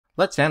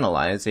Let's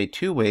analyze a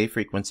two-way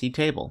frequency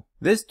table.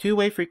 This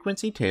two-way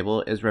frequency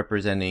table is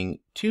representing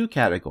two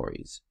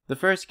categories. The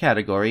first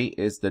category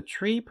is the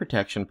tree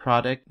protection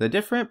product. The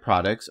different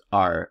products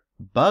are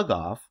bug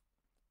off,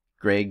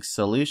 Gregg's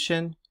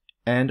solution,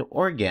 and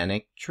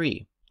organic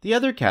tree. The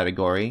other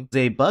category is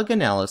a bug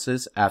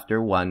analysis after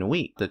 1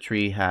 week. The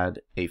tree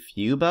had a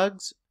few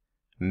bugs,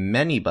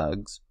 many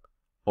bugs,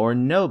 or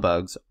no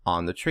bugs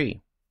on the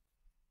tree.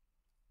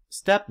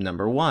 Step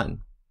number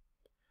 1.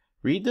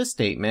 Read the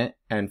statement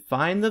and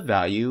find the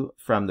value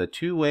from the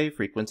two-way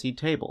frequency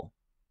table.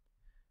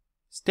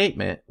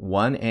 Statement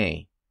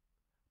 1A.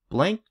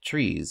 Blank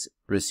trees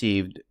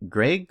received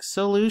Gregg's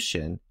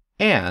solution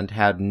and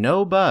had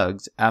no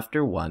bugs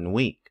after 1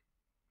 week.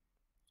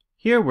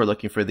 Here we're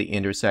looking for the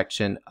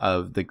intersection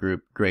of the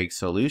group Gregg's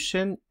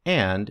solution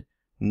and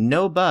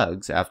no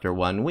bugs after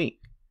 1 week.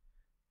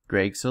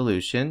 Gregg's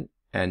solution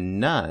and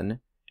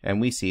none,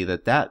 and we see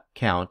that that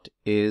count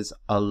is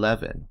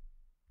 11.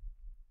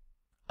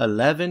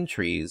 11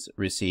 trees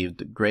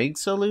received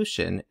Gregg's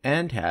solution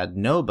and had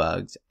no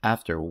bugs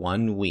after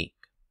 1 week.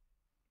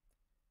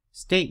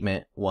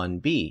 Statement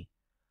 1B.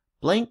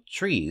 Blank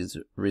trees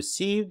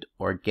received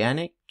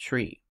organic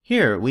tree.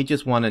 Here, we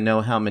just want to know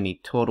how many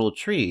total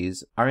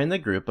trees are in the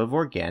group of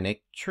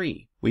organic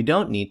tree. We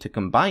don't need to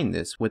combine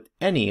this with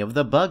any of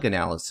the bug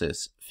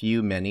analysis,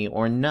 few, many,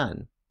 or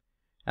none.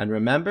 And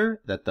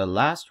remember that the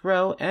last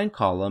row and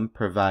column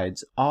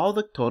provides all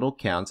the total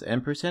counts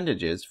and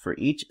percentages for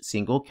each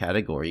single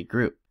category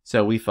group.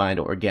 So we find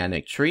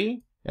organic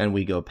tree, and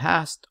we go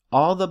past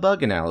all the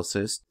bug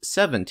analysis.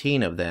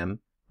 17 of them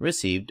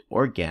received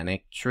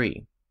organic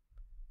tree.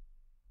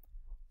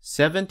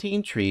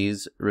 17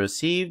 trees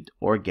received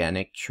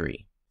organic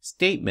tree.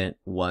 Statement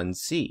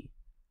 1C.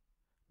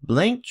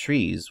 Blank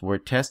trees were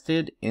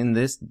tested in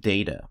this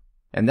data,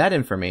 and that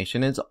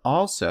information is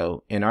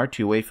also in our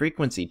two-way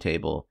frequency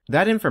table.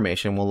 That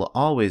information will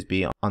always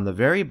be on the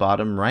very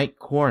bottom right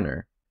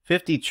corner.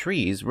 50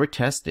 trees were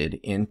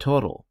tested in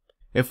total.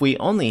 If we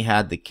only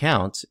had the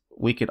counts,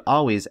 we could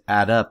always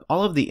add up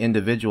all of the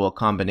individual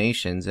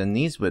combinations, and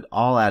these would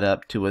all add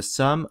up to a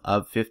sum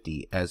of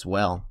 50 as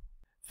well.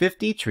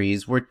 50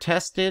 trees were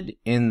tested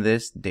in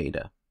this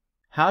data.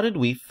 How did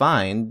we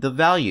find the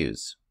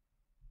values?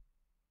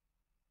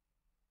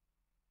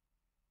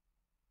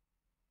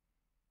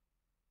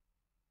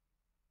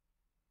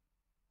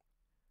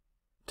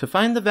 To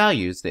find the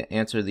values that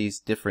answer these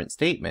different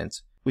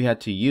statements, we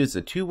had to use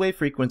the two-way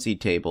frequency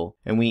table,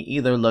 and we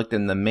either looked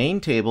in the main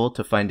table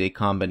to find a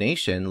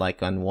combination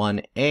like on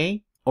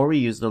 1A, or we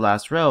used the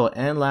last row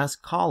and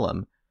last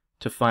column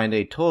to find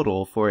a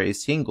total for a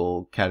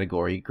single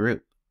category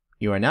group.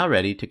 You are now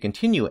ready to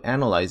continue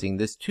analyzing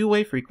this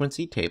two-way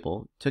frequency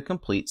table to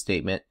complete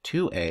statement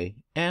 2A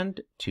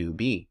and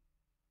 2B.